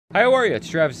Hi, how are you? It's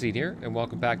Travis here, and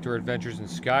welcome back to our adventures in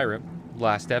Skyrim.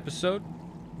 Last episode,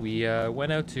 we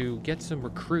went out to get some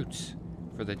recruits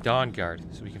for the Dawnguard,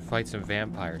 so we can fight some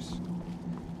vampires.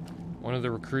 One of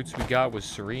the recruits we got was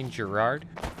Serene Gerard.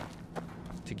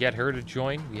 To get her to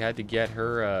join, we had to get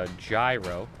her a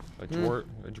gyro, a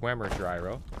Dwemer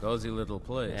gyro. Cozy little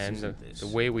place, and isn't the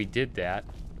way we did that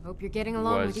Hope you're getting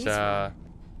along with Eastwood.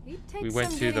 we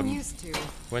went to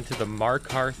the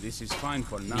Markarth This is fine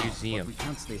for now, Museum. but we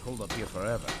can't stay holed up here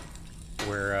forever.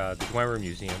 Where the Dwemer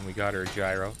Museum, we got her a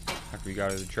gyro. After we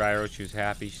got her the gyro, she was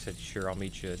happy. She said, "Sure, I'll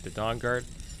meet you at the Dawnguard."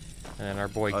 And then our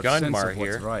boy Our Gunmar sense of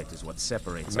here, what's right is what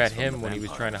separates met us from him the when he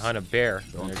was trying to vampires. hunt a bear.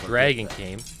 Don't And a forget dragon that.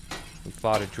 came. We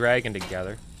fought a dragon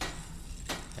together.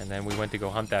 And then we went to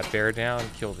go hunt that bear down,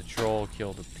 killed the troll,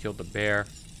 killed the bear.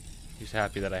 He was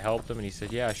happy that I helped him, and he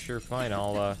said, "Yeah, sure, fine.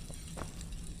 I'll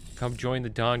come join the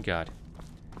Dawnguard.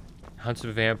 Hunt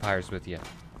some vampires with you."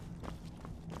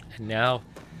 And now,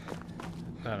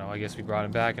 I don't know, I guess we brought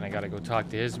him back, and I gotta go talk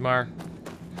to Ismar.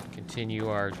 Continue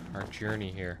our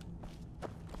journey here.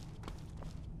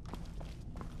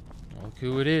 Look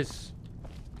who it is.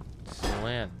 It's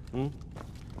Celan.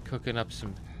 Cooking up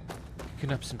some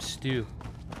stew.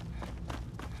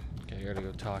 Okay, I gotta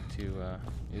go talk to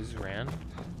Isran.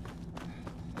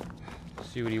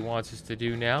 See what he wants us to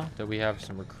do now that we have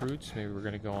some recruits. Maybe we're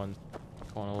gonna go on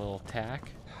a little attack.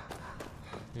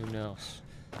 Who knows?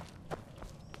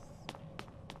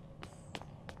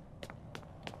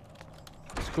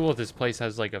 It's cool if this place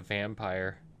has like a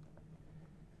vampire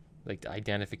like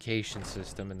identification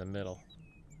system in the middle.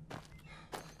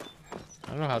 I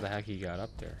don't know how the heck he got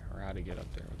up there, or how to get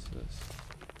up there. What's this?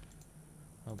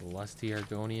 Oh, the lusty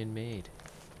Argonian maid.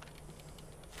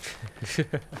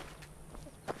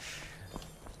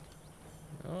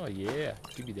 Oh yeah,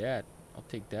 give me that. I'll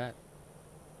take that.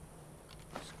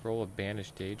 Scroll of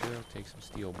banished Daedra. Take some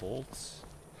steel bolts.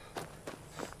 I'm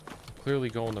clearly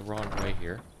going the wrong way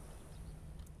here.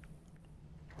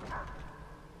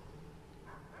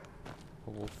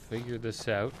 But we'll figure this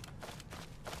out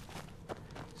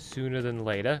sooner than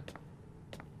later.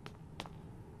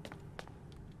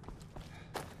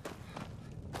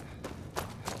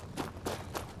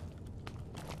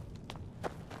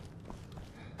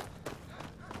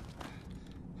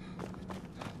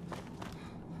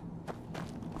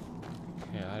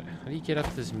 How do you get up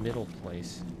to this middle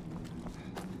place?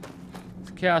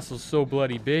 This castle's so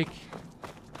bloody big.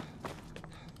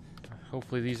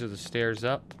 Hopefully these are the stairs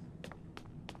up.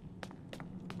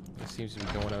 It seems to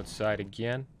be going outside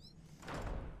again.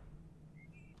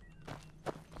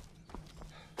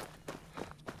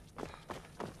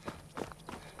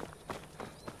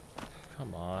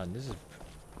 Come on, this is...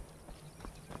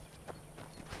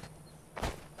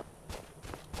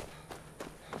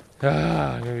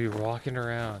 I'm gonna be walking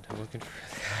around looking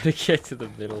for how to get to the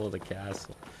middle of the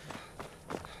castle.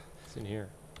 What's in here?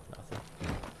 Nothing.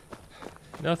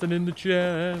 Nothing in the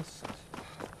chest.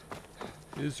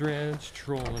 Isran's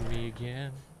trolling me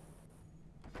again.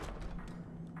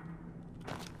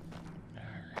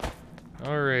 Alright.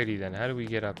 Alrighty then, how do we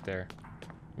get up there?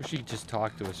 Wish he could just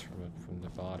talk to us from the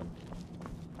bottom.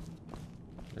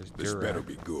 There's This Durak. better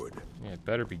be good. Yeah, it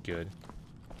better be good.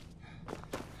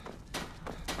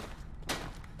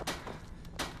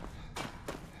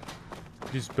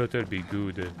 This better be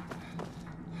good.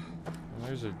 Well,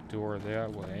 there's a door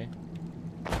that way.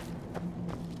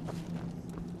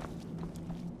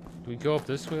 Did we go up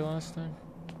this way last time?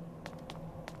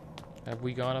 Have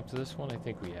we gone up to this one? I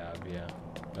think we have, yeah.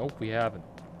 Nope, we haven't.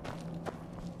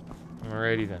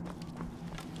 Alrighty then.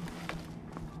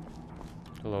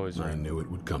 Hello, I Isran. knew it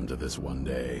would come to this one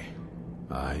day.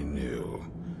 I knew.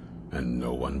 And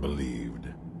no one believed.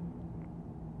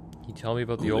 Can you tell me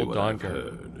about the Only old what I've Dawnguard?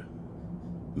 heard.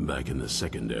 Back in the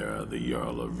Second Era, the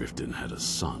Jarl of Riften had a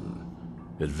son.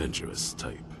 Adventurous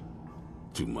type.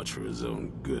 Too much for his own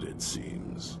good, it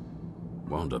seems.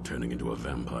 Wound up turning into a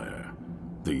vampire.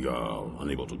 The Jarl,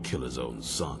 unable to kill his own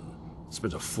son,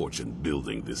 spent a fortune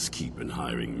building this keep and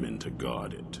hiring men to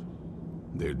guard it.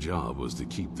 Their job was to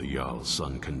keep the Jarl's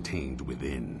son contained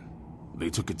within. They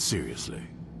took it seriously,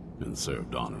 and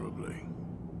served honorably.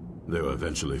 They were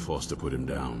eventually forced to put him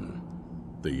down.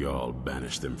 The Jarl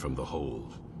banished them from the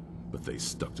hold, but they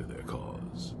stuck to their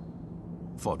cause.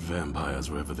 Fought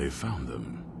vampires wherever they found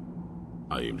them.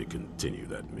 I aim to continue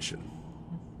that mission.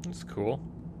 That's cool.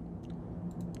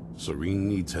 Serene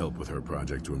needs help with her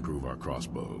project to improve our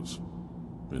crossbows.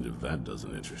 And if that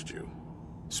doesn't interest you,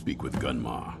 speak with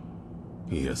Gunmar.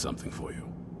 He has something for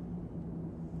you.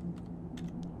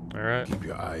 Alright. Keep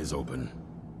your eyes open.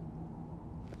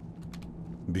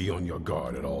 Be on your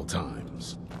guard at all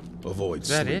times. Avoid Is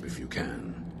that sleep it? if you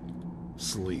can.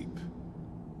 Sleep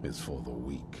is for the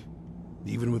weak.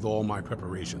 Even with all my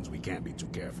preparations, we can't be too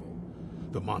careful.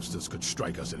 The monsters could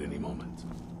strike us at any moment.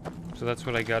 So that's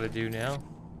what I gotta do now?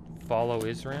 Follow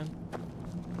Isran?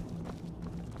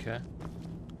 Okay.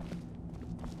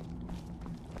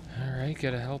 Alright,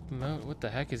 gotta help him out. What the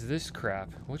heck is this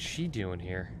crap? What's she doing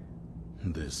here?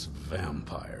 This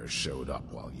vampire showed up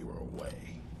while you were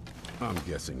away. I'm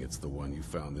guessing it's the one you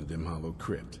found in Dim Hollow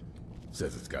Crypt.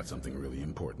 Says it's got something really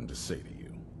important to say to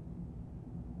you.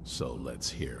 So let's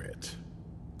hear it.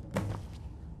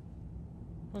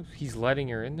 Oh, he's letting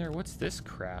her in there? What's this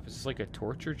crap? Is this like a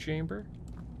torture chamber?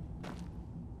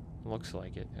 Looks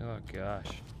like it. Oh gosh.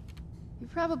 You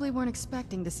probably weren't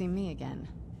expecting to see me again.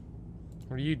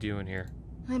 What are you doing here?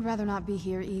 I'd rather not be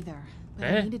here either, but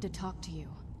I needed to talk to you.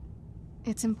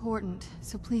 It's important,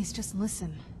 so please just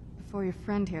listen before your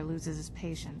friend here loses his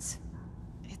patience.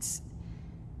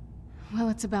 Well,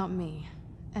 it's about me,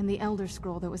 and the Elder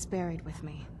Scroll that was buried with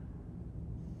me.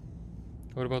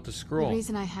 What about the scroll? The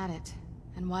reason I had it,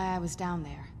 and why I was down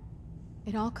there.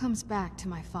 It all comes back to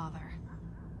my father.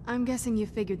 I'm guessing you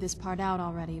figured this part out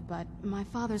already, but my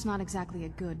father's not exactly a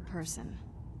good person,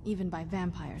 even by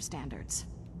vampire standards.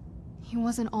 He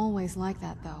wasn't always like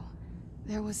that, though.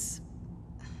 There was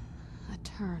a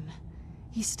turn.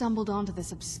 He stumbled onto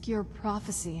this obscure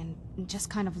prophecy and just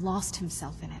kind of lost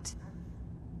himself in it.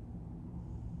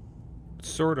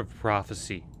 Sort of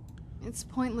prophecy. It's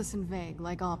pointless and vague,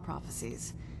 like all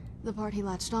prophecies. The part he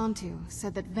latched onto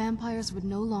said that vampires would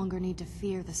no longer need to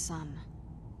fear the sun.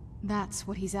 That's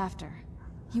what he's after.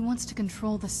 He wants to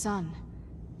control the sun.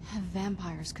 Have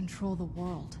vampires control the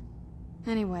world.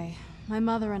 Anyway, my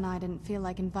mother and I didn't feel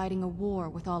like inviting a war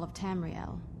with all of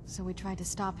Tamriel, so we tried to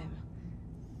stop him.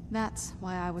 That's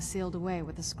why I was sealed away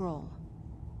with the scroll.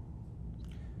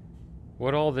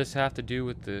 What's all this have to do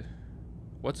with the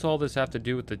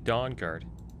Dawnguard?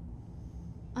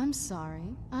 I'm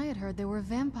sorry. I had heard there were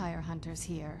vampire hunters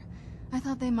here. I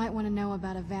thought they might want to know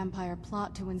about a vampire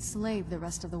plot to enslave the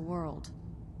rest of the world.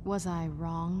 Was I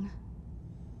wrong?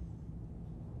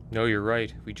 No, you're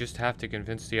right. We just have to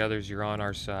convince the others you're on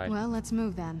our side. Well, let's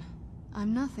move then.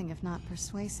 I'm nothing if not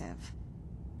persuasive.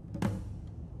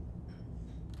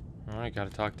 I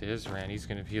gotta talk to Isran. He's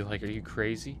gonna be like, are you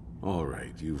crazy? All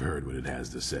right, you've heard what it has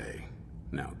to say.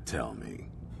 Now tell me,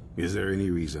 is there any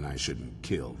reason I shouldn't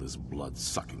kill this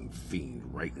blood-sucking fiend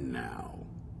right now?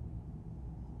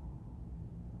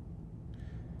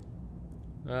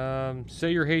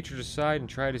 Set your hatred aside and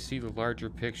try to see the larger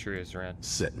picture, Isran.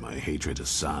 Set my hatred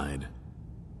aside?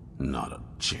 Not a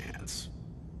chance.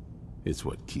 It's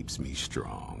what keeps me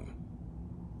strong.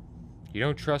 You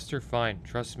don't trust her? Fine.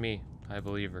 Trust me. I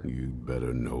believe her. You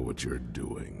better know what you're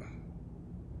doing.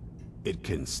 It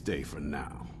can stay for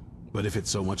now. But if it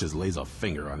so much as lays a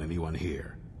finger on anyone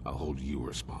here, I'll hold you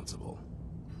responsible.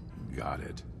 Got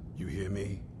it? You hear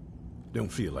me?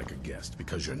 Don't feel like a guest,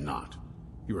 because you're not.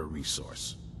 You're a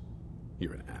resource.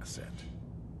 You're an asset.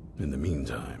 In the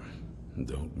meantime,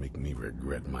 don't make me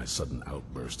regret my sudden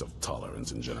outburst of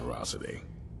tolerance and generosity.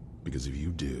 Because if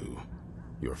you do,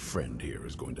 your friend here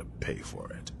is going to pay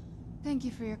for it. Thank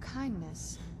you for your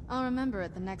kindness. I'll remember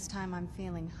it the next time I'm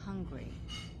feeling hungry.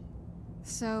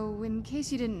 So, in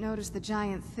case you didn't notice the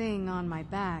giant thing on my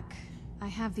back, I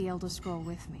have the Elder Scroll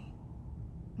with me.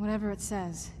 Whatever it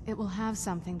says, it will have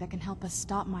something that can help us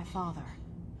stop my father.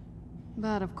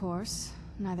 But of course,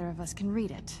 neither of us can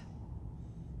read it.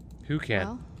 Who can?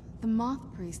 Well, the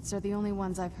Moth Priests are the only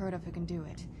ones I've heard of who can do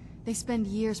it. They spend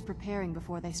years preparing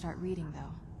before they start reading,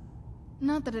 though.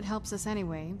 Not that it helps us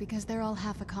anyway, because they're all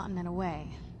half a continent away,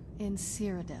 in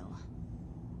Cyrodiil.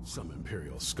 Some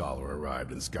Imperial scholar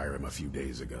arrived in Skyrim a few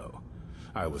days ago.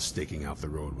 I was staking out the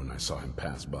road when I saw him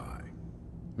pass by.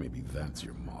 Maybe that's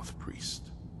your Moth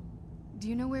Priest. Do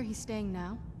you know where he's staying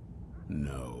now?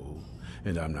 No,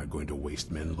 and I'm not going to waste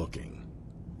men looking.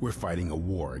 We're fighting a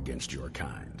war against your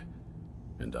kind,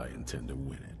 and I intend to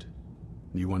win it.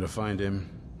 You want to find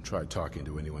him? Try talking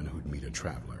to anyone who'd meet a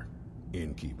traveler.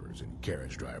 Innkeepers and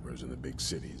carriage drivers in the big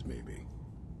cities, maybe.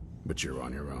 But you're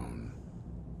on your own.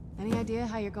 Any idea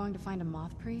how you're going to find a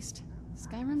Moth Priest?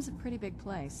 Skyrim's a pretty big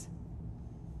place.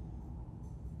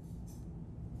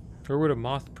 Where would a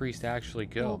Moth Priest actually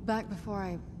go? Well, back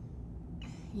before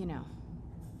you know.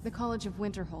 The College of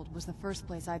Winterhold was the first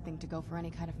place I'd think to go for any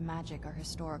kind of magic or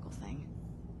historical thing.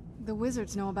 The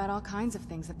wizards know about all kinds of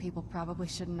things that people probably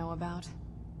shouldn't know about.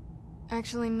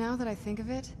 Actually, now that I think of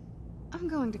it, I'm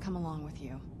going to come along with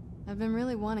you. I've been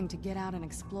really wanting to get out and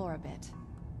explore a bit.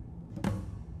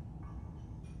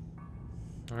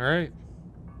 Alright.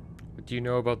 What do you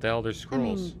know about the Elder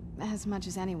Scrolls? I mean, as much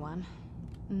as anyone.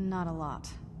 Not a lot.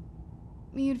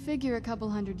 You'd figure a couple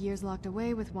 100 years locked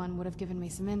away with one would have given me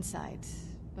some insight,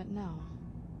 but no.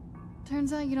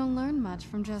 Turns out you don't learn much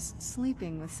from just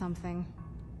sleeping with something.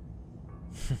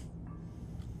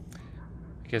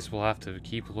 I guess we'll have to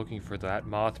keep looking for that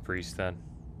moth priest then.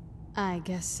 I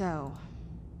guess so.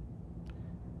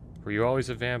 Were you always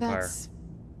a vampire? That's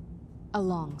a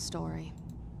long story.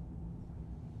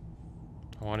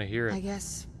 I want to hear it. I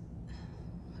guess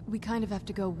we kind of have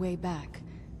to go way back,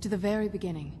 to the very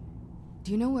beginning.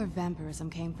 Do you know where vampirism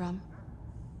came from?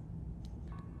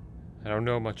 I don't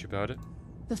know much about it.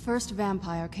 The first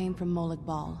vampire came from Molag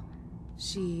Bal.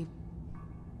 She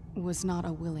was not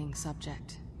a willing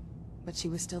subject, but she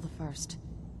was still the first.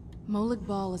 Molag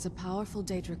Bal is a powerful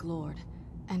Daedric lord,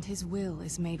 and his will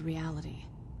is made reality.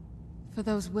 For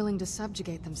those willing to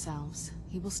subjugate themselves,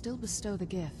 he will still bestow the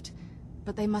gift,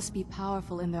 but they must be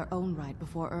powerful in their own right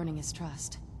before earning his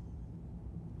trust.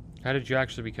 How did you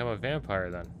actually become a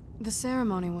vampire then? The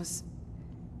ceremony was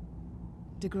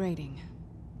degrading.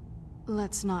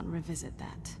 Let's not revisit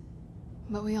that.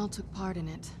 But we all took part in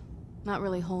it. Not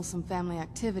really wholesome family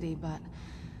activity, but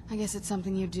I guess it's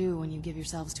something you do when you give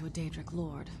yourselves to a Daedric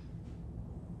lord.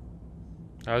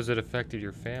 How has it affected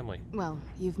your family? Well,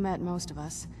 you've met most of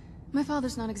us. My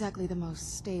father's not exactly the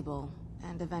most stable,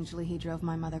 and eventually he drove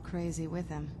my mother crazy with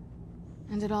him.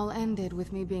 And it all ended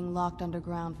with me being locked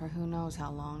underground for who knows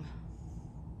how long.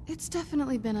 It's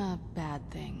definitely been a bad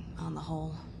thing, on the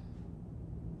whole.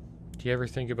 Do you ever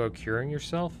think about curing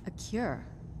yourself? A cure?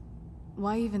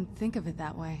 Why even think of it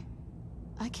that way?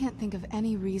 I can't think of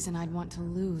any reason I'd want to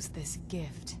lose this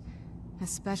gift,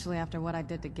 especially after what I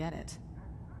did to get it.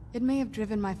 It may have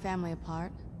driven my family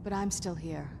apart, but I'm still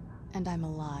here, and I'm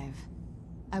alive.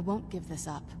 I won't give this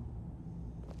up.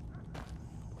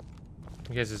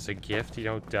 I guess it's a gift. You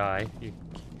don't die. You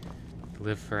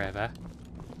live forever.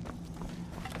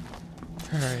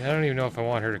 Alright, I don't even know if I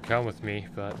want her to come with me,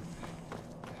 but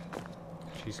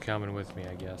she's coming with me,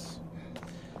 I guess.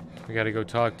 We gotta go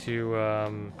talk to,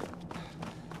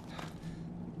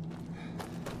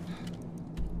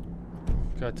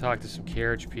 gotta talk to some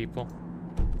carriage people.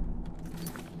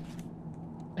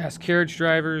 Ask carriage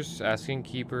drivers, ask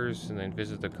innkeepers, and then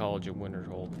visit the College of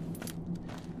Winterhold.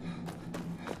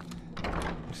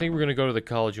 I think we're gonna go to the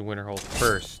College of Winterhold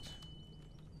first.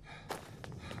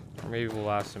 Or maybe we'll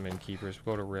ask some innkeepers.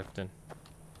 We'll go to Riften.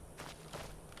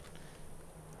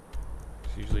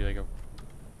 There's usually like a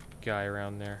guy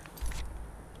around there.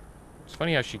 It's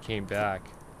funny how she came back.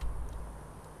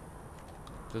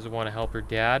 Doesn't want to help her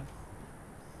dad.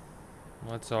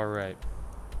 Well, that's alright.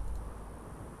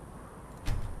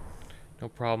 No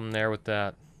problem there with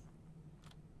that.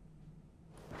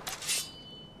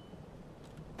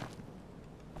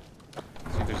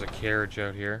 See if there's a carriage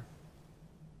out here.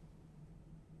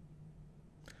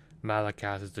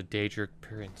 Malakas is the Daedric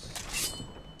prince.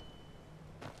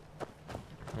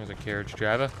 There's a carriage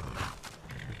driver.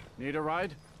 Need a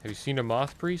ride? Have you seen a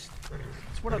moth priest?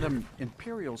 It's one of them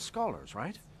Imperial scholars,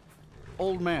 right?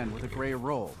 Old man with a gray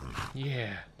robe.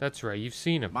 Yeah, that's right. You've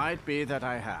seen him. Might be that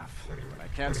I have, but I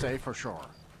can't say for sure.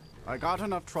 I got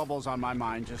enough troubles on my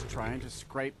mind just trying to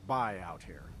scrape by out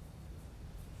here.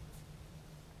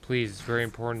 Please, it's very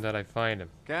important that I find him.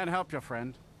 Can't help you,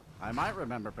 friend. I might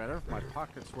remember better if my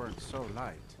pockets weren't so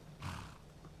light.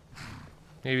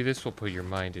 Maybe this will put your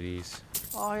mind at ease.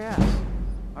 Oh, yes.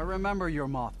 I remember your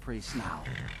moth priest now.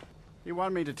 He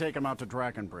wanted me to take him out to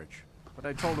Dragonbridge, but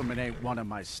I told him it ain't one of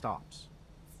my stops.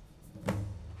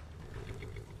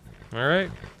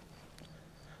 Alright.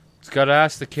 Just gotta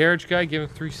ask the carriage guy, give him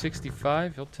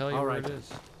 365. He'll tell you All where right. it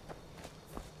is.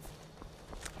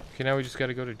 Okay, now we just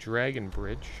gotta go to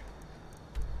Dragonbridge.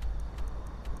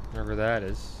 Wherever that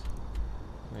is.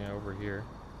 Yeah, over here.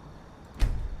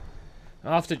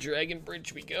 Off to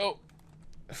Dragonbridge we go.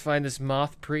 Find this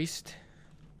moth priest.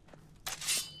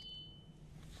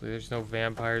 Hopefully there's no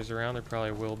vampires around. There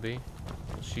probably will be.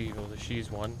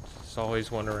 She's one. There's always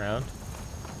one around.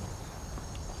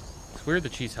 It's weird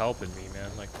that she's helping me, man.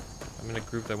 Like, I'm in a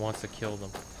group that wants to kill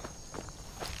them.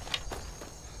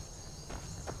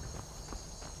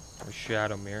 Or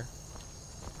Shadowmere.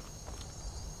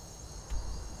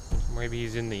 Maybe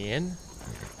he's in the inn?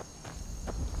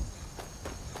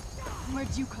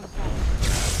 Where'd you come from?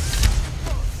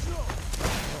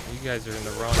 Oh, you guys are in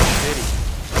the wrong city.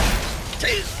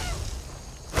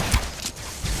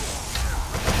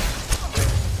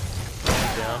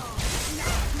 Down.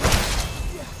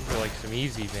 These are like some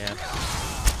easy vamps.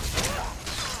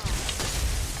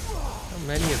 How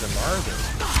many of them are there?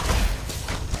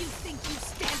 You think you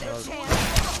stand a Oh, chance?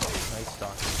 nice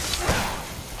talking.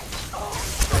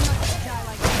 I'm not gonna die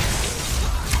like this.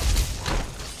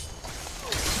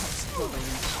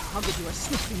 I'll give you a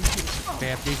sniffing tooth.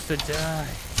 Vamp needs to die.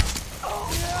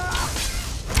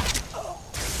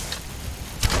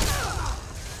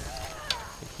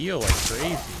 They heal like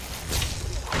crazy.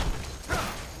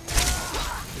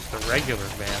 Just a regular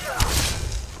vamp.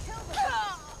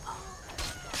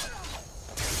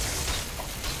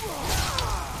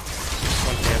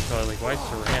 One vamp's probably like, why is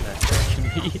Serana attacking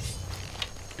me?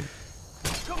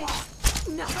 Come on.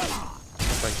 No.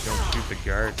 It's like, don't shoot the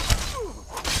guard.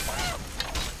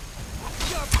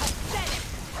 You're pathetic.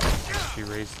 She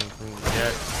raised him from the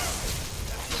dead.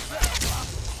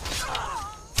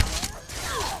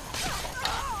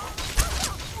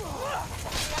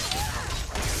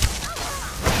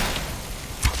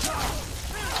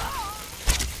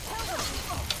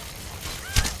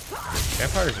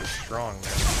 Vampires are strong,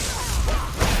 man.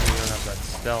 You don't have that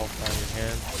stealth on your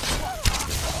hand.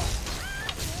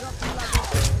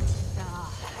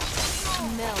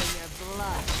 Smell your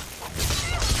blood.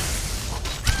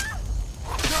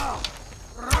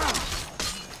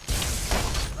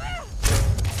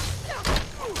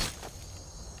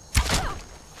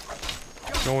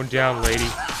 Going down, lady.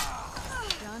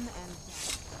 Done and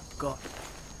God.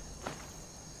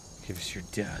 Give us your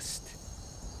dust.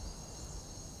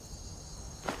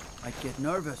 I'd get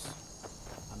nervous.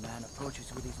 A man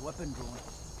approaches with his weapon drawn.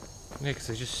 Yeah, 'cause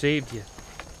I just saved you.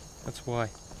 That's why.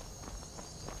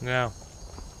 Now,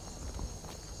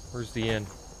 where's the inn?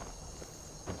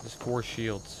 There's 4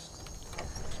 shields.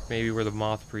 Maybe where the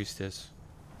Moth Priest is.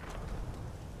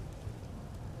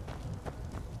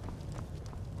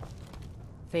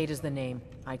 Fate is the name.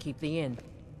 I keep the inn.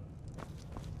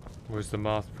 Where's the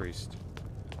Moth Priest?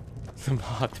 The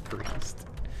Moth Priest.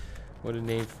 What a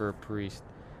name for a priest.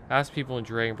 Ask people in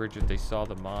Dragonbridge if they saw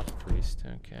the Moth Priest.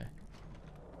 Okay.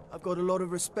 I've got a lot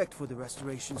of respect for the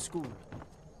Restoration School.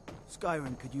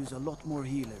 Skyrim could use a lot more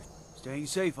healers. Staying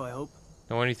safe, I hope.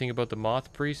 Know anything about the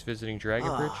Moth Priest visiting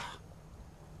Dragonbridge?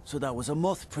 So that was a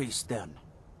moth priest then.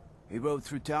 He rode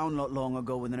through town not long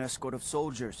ago with an escort of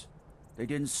soldiers. They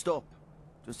didn't stop.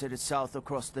 Just headed south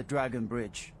across the Dragon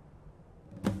Bridge.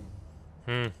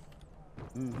 Well,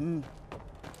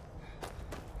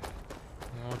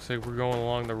 looks like we're going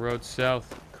along the road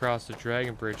south across the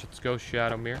Dragon Bridge. Let's go,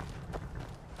 Shadowmere.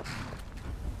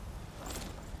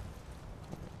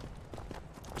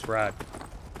 Let's ride.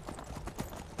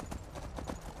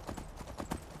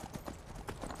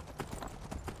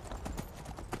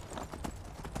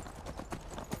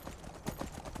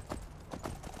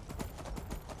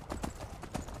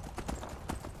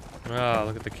 Ah,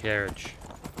 look at the carriage.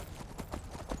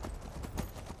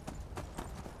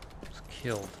 It's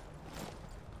killed.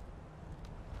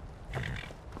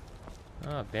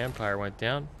 Ah, vampire went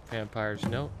down. Vampire's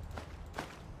note.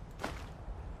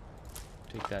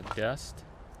 Take that dust.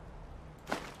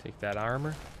 Take that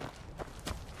armor.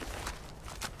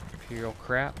 Imperial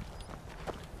crap.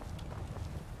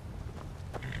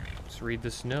 Let's read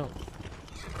this note.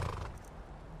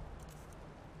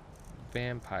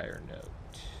 Vampire note.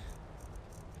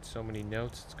 So many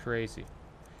notes, it's crazy.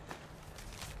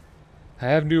 I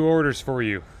have new orders for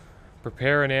you.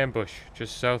 Prepare an ambush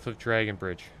just south of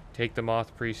Dragonbridge. Take the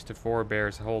Moth Priest to Four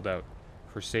Bears Holdout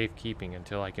for safekeeping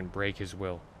until I can break his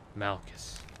will.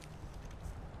 Malchus.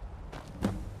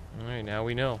 Alright, now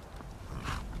we know.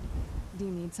 Do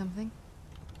you need something?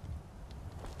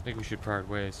 I think we should part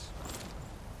ways.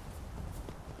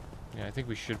 Yeah, I think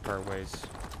we should part ways.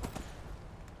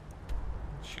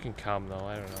 She can come though,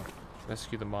 I don't know.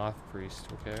 Rescue the Moth Priest,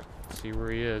 okay. Let's see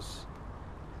where he is.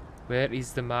 Where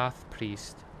is the Moth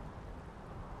Priest?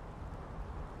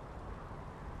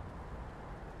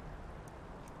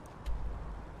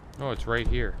 Oh, it's right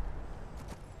here.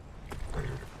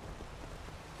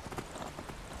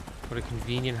 What a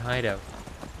convenient hideout.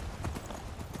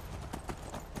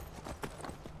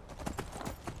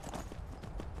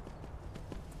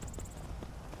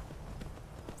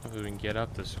 Hopefully we can get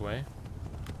up this way.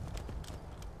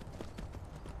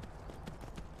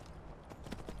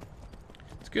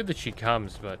 It's good that she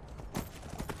comes, but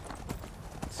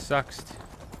it sucks.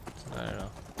 I don't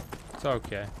know. It's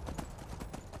okay.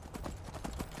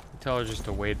 Tell her just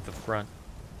to wait at the front.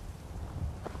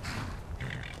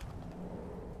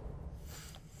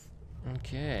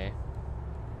 Okay.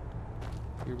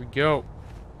 Here we go.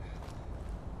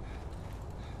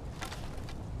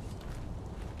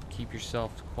 Keep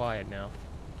yourself quiet now.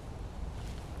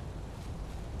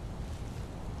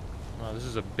 Wow, this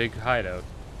is a big hideout.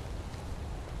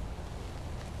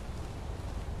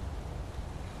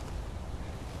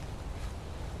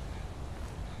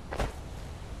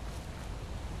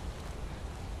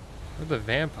 Where are the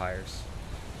vampires?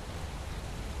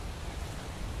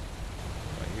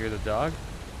 Oh, hear the dog?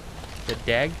 The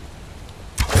dag?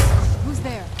 Who's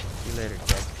there? See you later,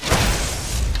 dag.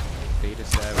 Bait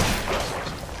us out.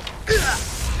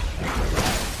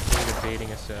 Beta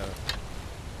baiting us out.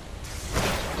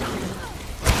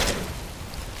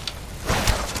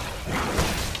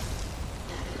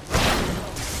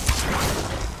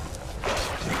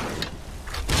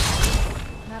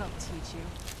 That'll teach you.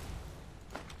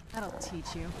 That'll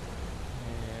teach you.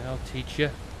 Yeah, I'll teach you.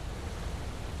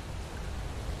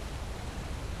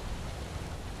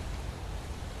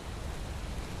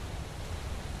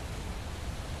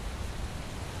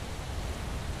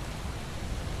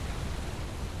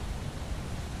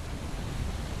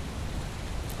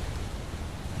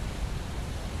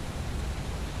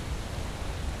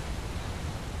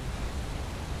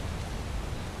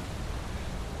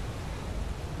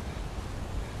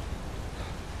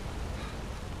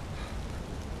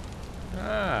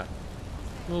 Ah,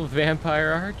 little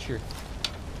vampire archer.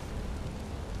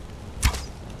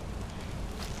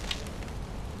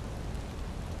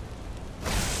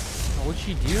 Oh, what's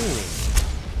she doing?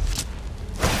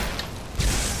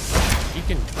 She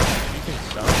can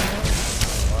summon that?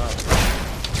 Oh, wow.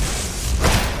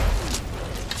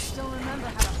 Still remember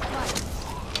how to fight.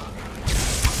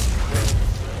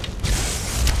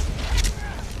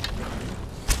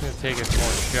 It's gonna take us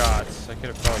more shots. I could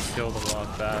have probably killed him a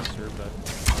lot faster, but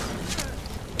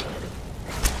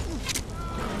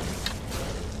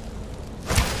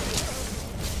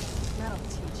That'll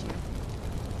teach you.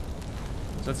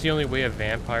 so that's the only way a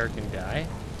vampire can die?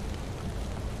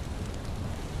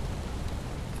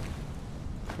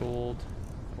 Gold,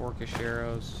 orcish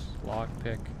arrows,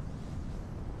 lockpick.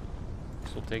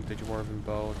 This will take the dwarven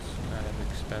bow. It's kind of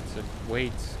expensive.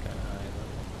 Weight's kind of high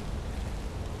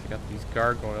though. Got these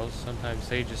gargoyles. Sometimes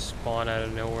they just spawn out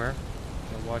of nowhere.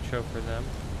 So watch out for them.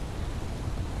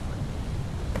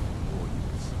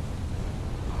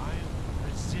 I'll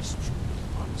resist you,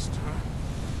 monster.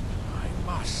 I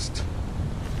must.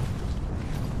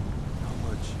 How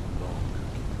much longer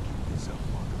can you keep this up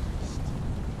on the wrist?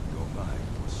 Your mind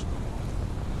was strong,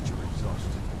 but you're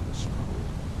exhausted from the struggle.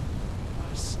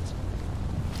 Must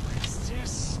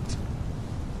resist.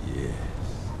 Yes.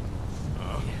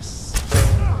 Yes.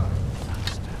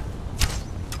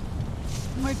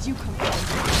 Where'd you come from?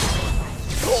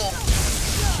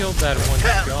 Killed that one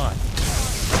shot.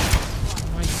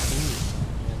 My team.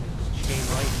 Yeah, chain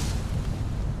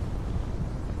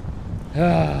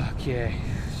light. Okay.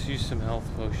 Let's use some health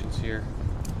potions here.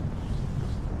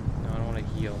 No, I don't want to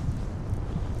heal.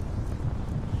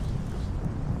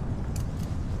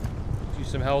 Let's use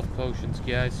some health potions,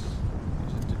 guys.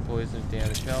 Use it to poison and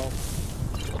damage health.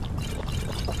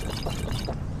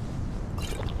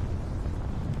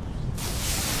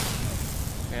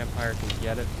 Vampire can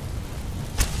get it.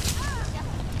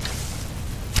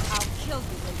 I'll kill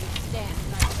you where you stand.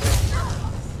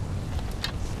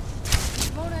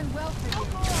 Won't end well for you.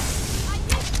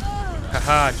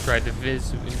 Haha, tried to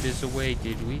invis away,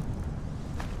 did we?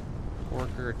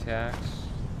 Worker attacks.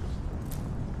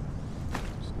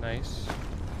 It's nice.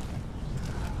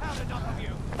 Had enough of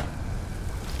you.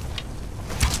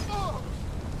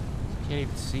 Can't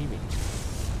even see me.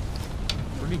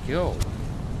 Where'd he go?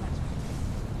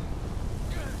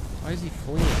 Why is he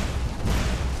fleeing?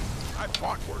 I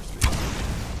fought worse than you.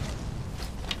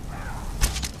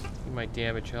 Get my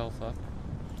damage health up.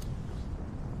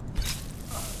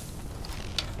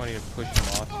 Funny to push him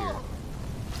off here.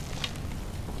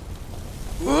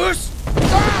 Whoosh!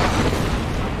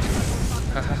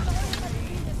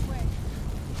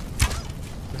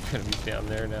 We're gonna be down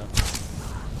there now.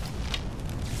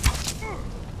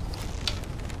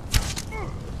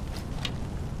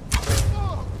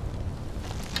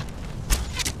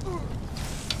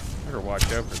 Better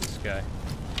watch out for this guy.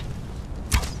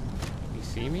 You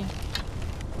see me?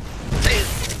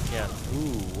 Yeah.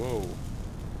 Ooh, whoa.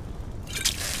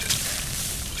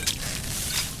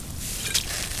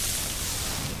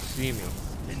 See me.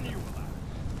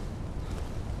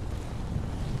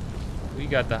 We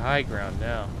got the high ground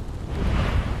now.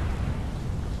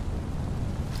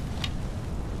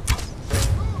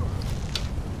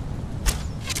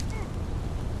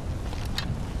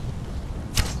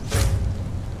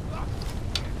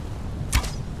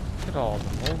 Look at all of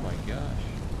them. Oh my gosh.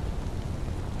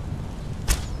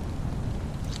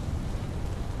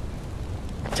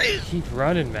 Keep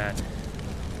running, man.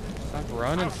 Stop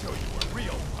running. I'll show you a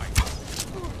real fight.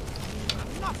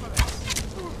 Enough of this.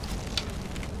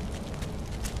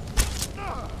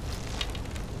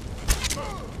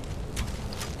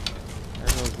 There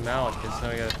goes Malekith, now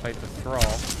we gotta fight the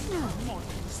Thrall.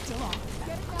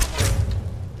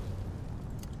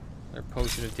 Another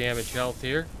potion of damage health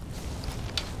here.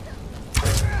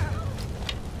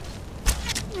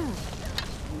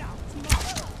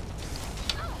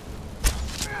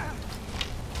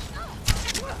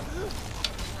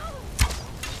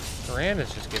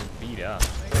 Miranda's just getting beat up.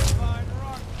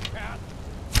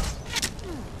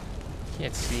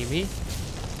 Can't see me.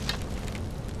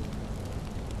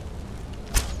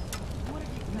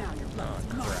 Oh,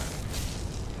 crap.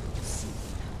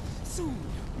 Soon,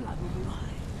 your blood will be mine.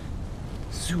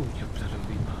 Soon your blood will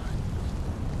be mine.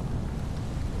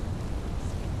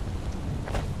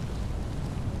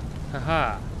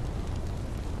 Haha.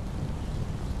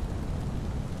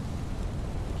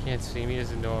 Can't see me,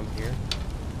 doesn't know I'm here.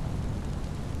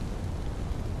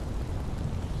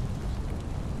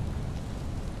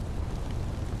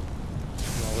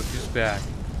 Oh, look who's back.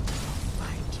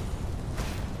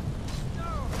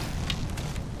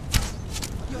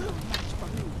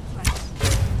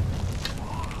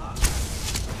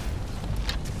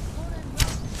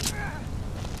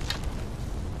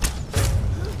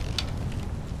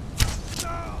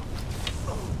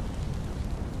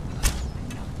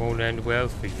 Won't end well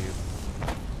for you.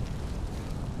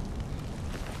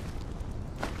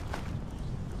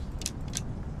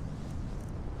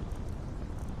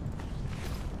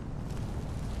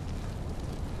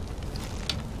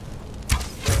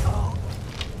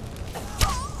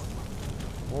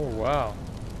 Oh wow.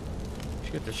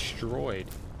 She got destroyed.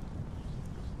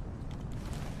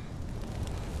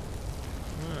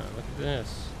 Ah, look at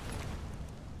this.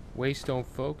 Waystone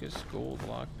focus, gold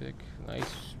lockpick,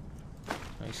 nice.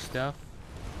 Nice stuff.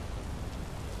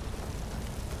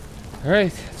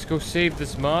 Alright, let's go save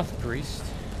this moth priest.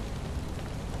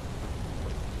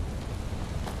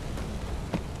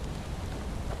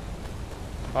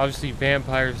 Obviously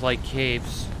vampires like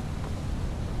caves.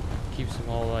 Keeps them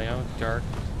all dark.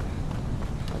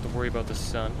 Don't have to worry about the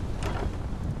sun.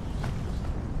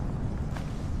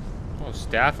 Oh,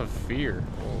 Staff of Fear.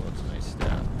 Oh, that's a nice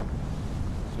staff.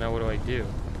 So now what do I do?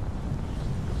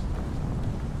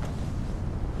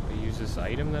 Use this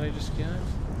item that I just got?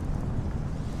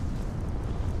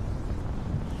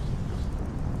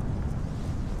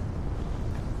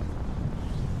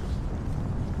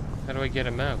 How do I get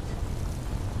him out?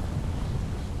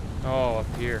 Oh,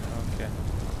 up here. Okay.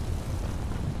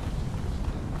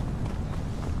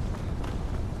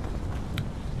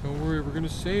 Don't worry, we're gonna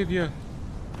save you.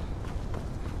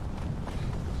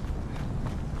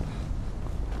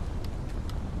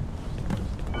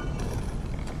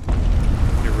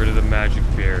 Rid of the magic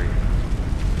barrier.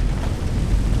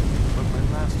 But my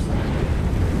last friend.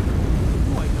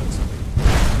 Oh, I got something.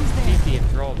 Defeat the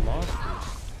enthralled monsters.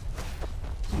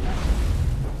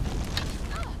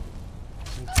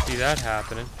 Didn't see that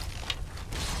happening.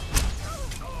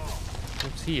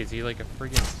 What's he? Is he like a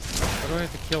friggin'... Why do I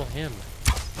have to kill him?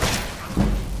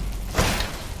 I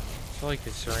feel like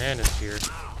the Saranda's here.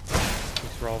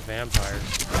 These are all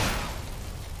vampires.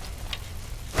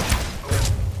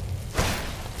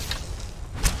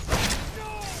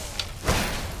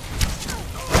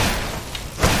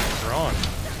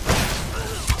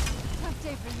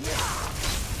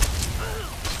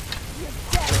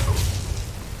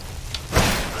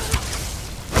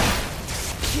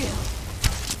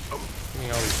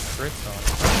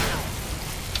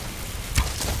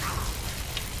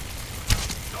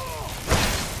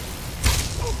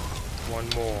 One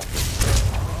more.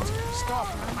 Stop!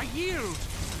 I yield!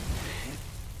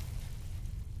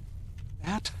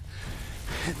 That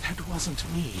wasn't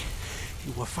me.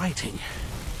 You were fighting.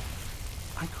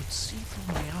 I could see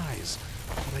through my eyes,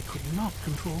 but I could not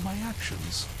control my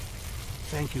actions.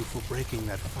 Thank you for breaking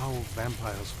that foul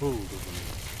vampire's hold over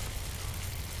me.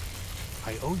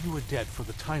 I owe you a debt for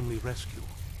the timely rescue.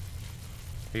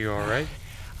 Are you alright?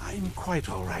 I'm quite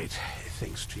alright,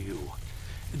 thanks to you.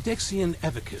 Dexian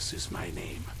Evicus is my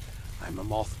name. I'm a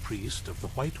moth priest of the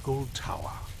White Gold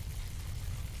Tower.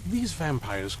 These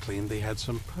vampires claimed they had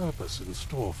some purpose in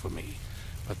store for me,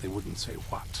 but they wouldn't say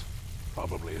what.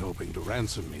 Probably hoping to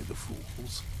ransom me, the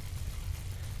fools.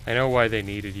 I know why they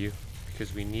needed you.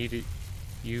 Because we needed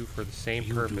you for the same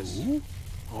purpose. Do?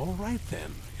 All right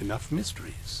then. Enough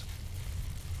mysteries.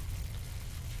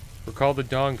 We're called the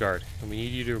Dawnguard, and we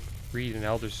need you to read an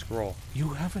Elder Scroll.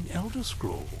 You have an Elder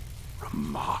Scroll?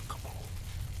 Remarkable.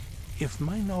 If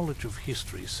my knowledge of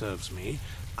history serves me,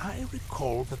 I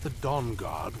recall that the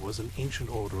Dawnguard was an ancient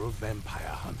order of vampire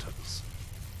hunters.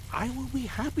 I will be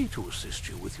happy to assist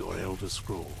you with your Elder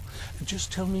Scroll.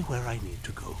 Just tell me where I need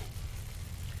to go.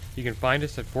 You can find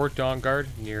us at Fort Dawnguard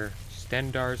near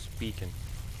Stendar's Beacon.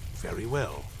 Very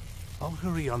well. I'll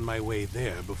hurry on my way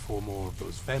there before more of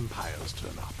those vampires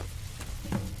turn up.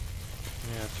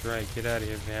 Yeah, that's right. Get out of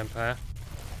here, vampire.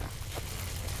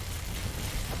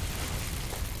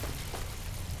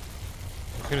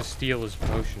 I was gonna steal his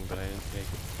potion, but I didn't take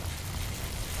it.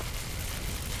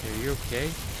 Are you okay?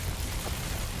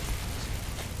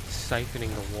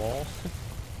 Siphoning the wall.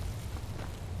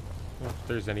 If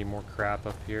there's any more crap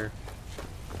up here.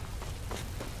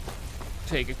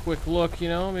 Take a quick look, you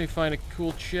know, maybe find a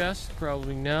cool chest.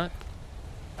 Probably not.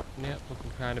 Yep,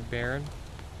 looking kind of barren.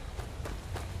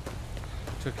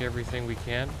 Took everything we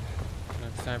can. Now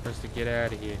it's time for us to get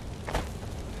out of here.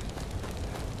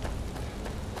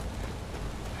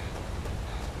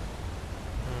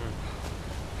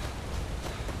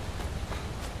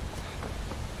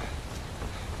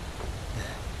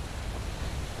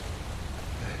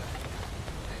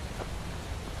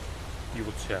 You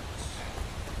will check.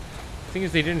 The thing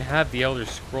is, they didn't have the Elder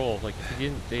Scroll. Like,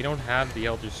 if they don't have the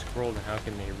Elder Scroll, then how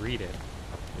can they read it?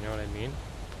 You know what I mean?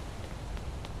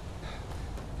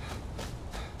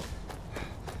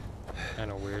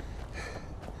 Kind of weird.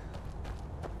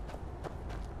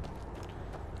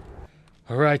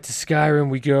 Alright, to Skyrim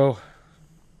we go.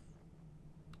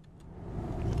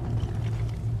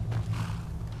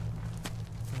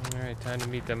 Alright, time to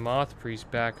meet the Moth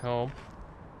Priest back home.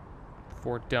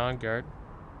 Fort Dawnguard.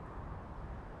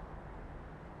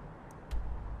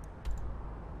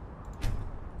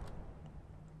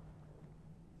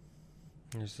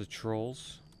 Here's the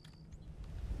trolls.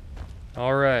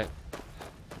 Alright.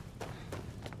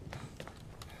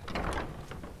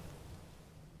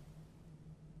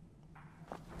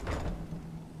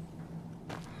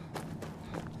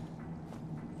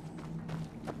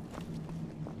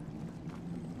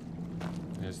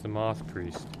 There's the Moth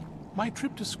Priest. My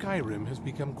trip to Skyrim has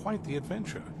become quite the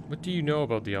adventure. What do you know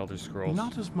about the Elder Scrolls?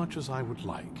 Not as much as I would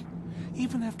like.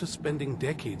 Even after spending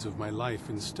decades of my life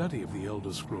in study of the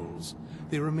Elder Scrolls,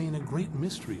 they remain a great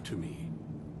mystery to me.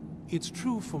 It's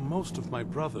true for most of my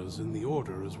brothers in the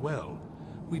Order as well.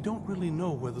 We don't really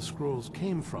know where the scrolls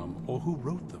came from or who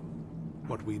wrote them.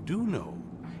 What we do know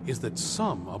is that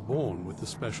some are born with the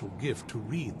special gift to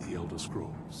read the Elder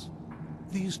Scrolls.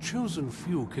 These chosen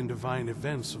few can divine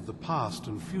events of the past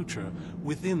and future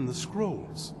within the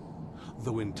scrolls,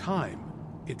 though in time,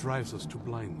 it drives us to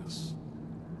blindness.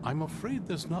 I'm afraid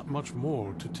there's not much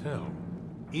more to tell.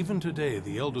 Even today,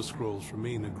 the Elder Scrolls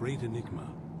remain a great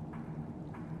enigma.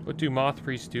 What do Moth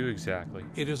Priests do exactly?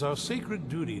 It is our sacred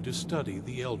duty to study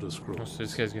the Elder Scrolls. Oh, so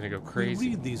this guy's gonna go crazy.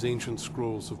 We read these ancient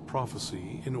scrolls of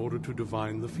prophecy in order to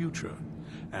divine the future,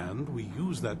 and we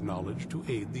use that knowledge to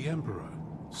aid the Emperor.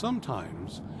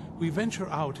 Sometimes, we venture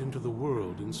out into the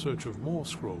world in search of more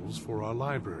scrolls for our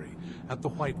library at the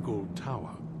White Gold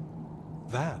Tower.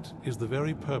 That is the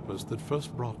very purpose that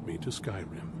first brought me to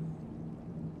Skyrim.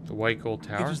 The White Gold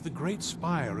Tower? It is the great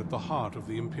spire at the heart of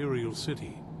the Imperial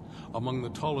City, among the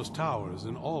tallest towers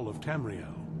in all of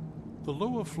Tamriel. The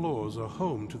lower floors are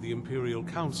home to the Imperial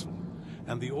Council,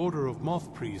 and the Order of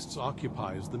Moth Priests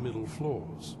occupies the middle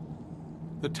floors.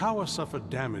 The tower suffered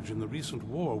damage in the recent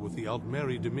war with the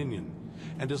Aldmeri Dominion,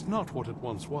 and is not what it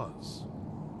once was.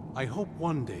 I hope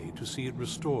one day to see it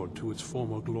restored to its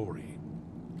former glory.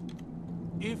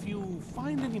 If you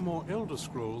find any more Elder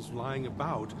Scrolls lying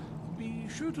about, be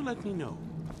sure to let me know.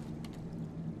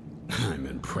 I'm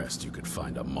impressed you could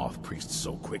find a Moth Priest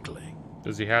so quickly.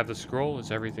 Does he have the scroll?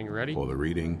 Is everything ready? For the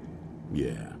reading?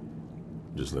 Yeah.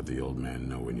 Just let the old man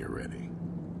know when you're ready.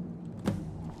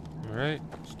 Alright,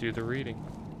 let's do the reading.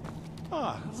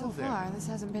 Ah, So hello there. far, this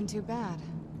hasn't been too bad.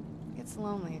 It's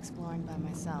lonely exploring by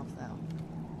myself, though.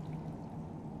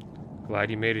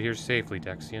 Glad you made it here safely,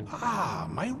 Dexian. Ah,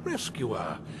 my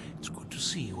rescuer. It's good to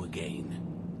see you again.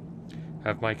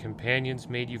 Have my companions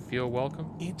made you feel welcome?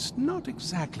 It's not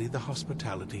exactly the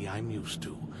hospitality I'm used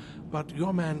to, but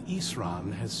your man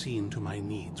Isran has seen to my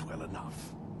needs well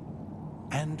enough.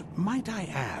 And might I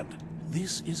add,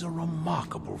 this is a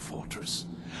remarkable fortress.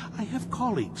 I have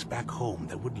colleagues back home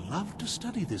that would love to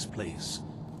study this place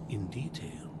in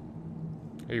detail.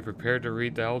 Are you prepared to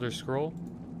read the Elder Scroll?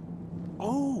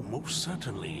 Oh, most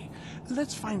certainly.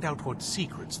 Let's find out what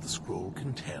secrets the scroll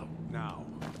can tell. Now,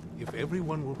 if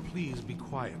everyone will please be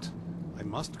quiet, I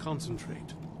must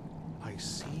concentrate. I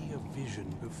see a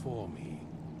vision before me,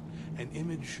 an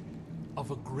image of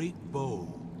a great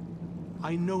bow.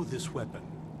 I know this weapon.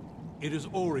 It is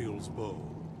Oriel's bow.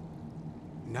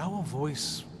 Now a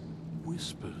voice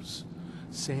whispers,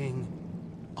 saying,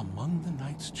 among the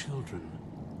night's children,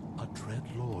 a dread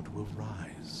lord will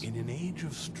rise. In an age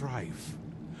of strife,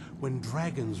 when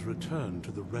dragons return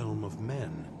to the realm of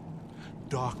men,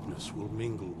 darkness will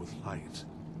mingle with light,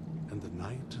 and the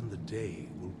night and the day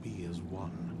will be as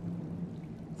one.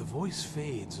 The voice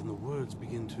fades and the words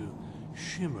begin to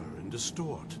shimmer and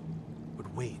distort.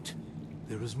 But wait,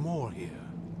 there is more here.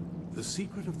 The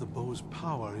secret of the bow's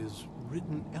power is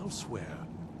written elsewhere.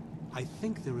 I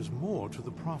think there is more to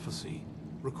the prophecy,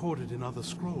 recorded in other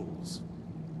scrolls.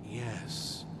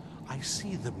 Yes, I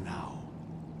see them now.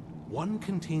 One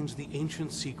contains the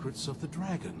ancient secrets of the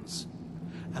dragons,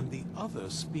 and the other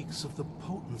speaks of the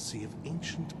potency of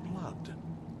ancient blood.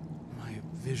 My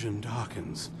vision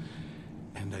darkens,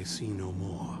 and I see no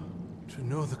more. To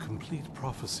know the complete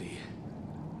prophecy,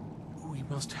 we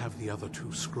must have the other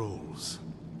two scrolls.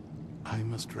 I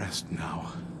must rest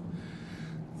now.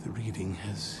 The reading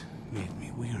has made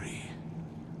me weary.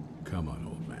 Come on,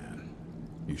 old man.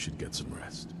 You should get some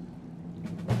rest.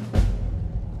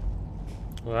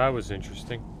 Well, that was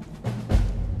interesting.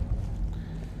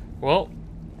 Well,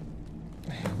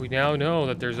 we now know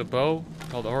that there's a bow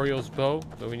called Oriole's bow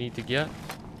that we need to get.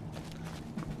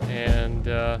 And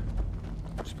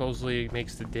supposedly it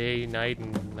makes the day night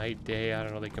and night day. I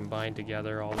don't know, they combine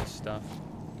together, all this stuff.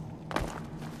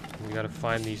 And we gotta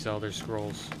find these Elder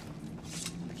Scrolls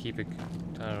to keep it,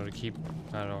 to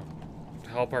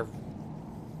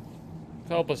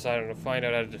help us, I don't know, find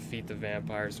out how to defeat the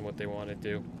vampires and what they want to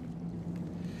do.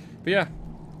 But yeah,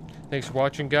 thanks for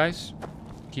watching, guys.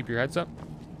 Keep your heads up.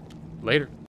 Later.